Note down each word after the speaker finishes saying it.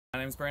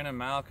name's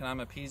Mauch and I'm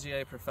a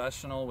PGA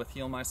professional with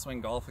Heal My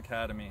Swing Golf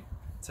Academy.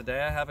 Today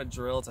I have a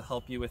drill to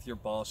help you with your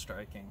ball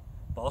striking.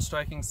 Ball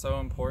striking is so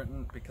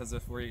important because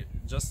if we're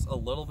just a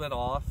little bit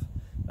off,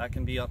 that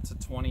can be up to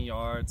 20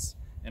 yards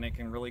and it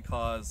can really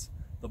cause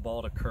the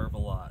ball to curve a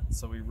lot.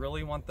 So we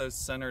really want those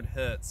centered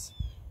hits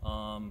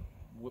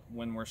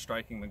when we're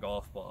striking the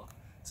golf ball.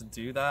 To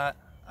do that,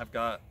 I've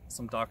got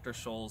some Dr.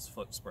 Scholl's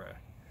foot spray.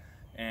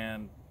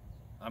 And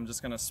I'm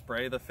just gonna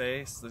spray the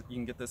face. You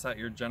can get this at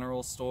your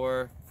general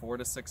store, $4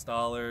 to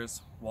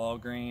 $6,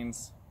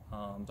 Walgreens,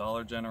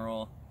 Dollar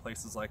General,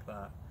 places like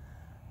that.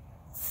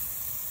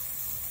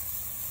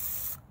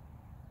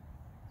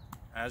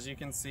 As you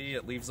can see,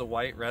 it leaves a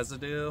white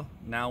residue.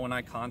 Now when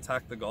I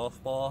contact the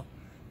golf ball,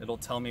 it'll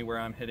tell me where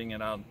I'm hitting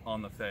it out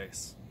on the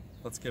face.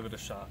 Let's give it a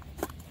shot.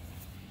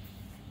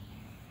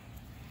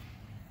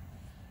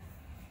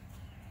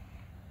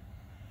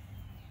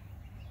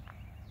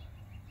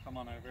 Come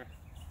on over.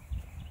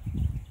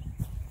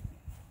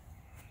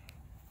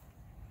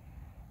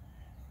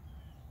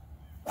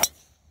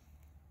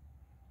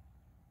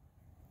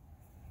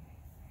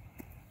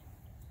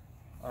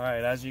 All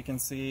right, as you can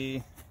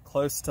see,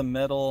 close to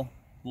middle,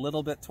 a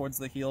little bit towards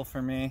the heel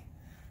for me,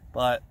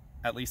 but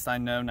at least I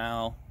know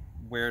now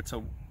where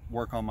to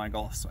work on my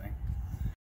golf swing.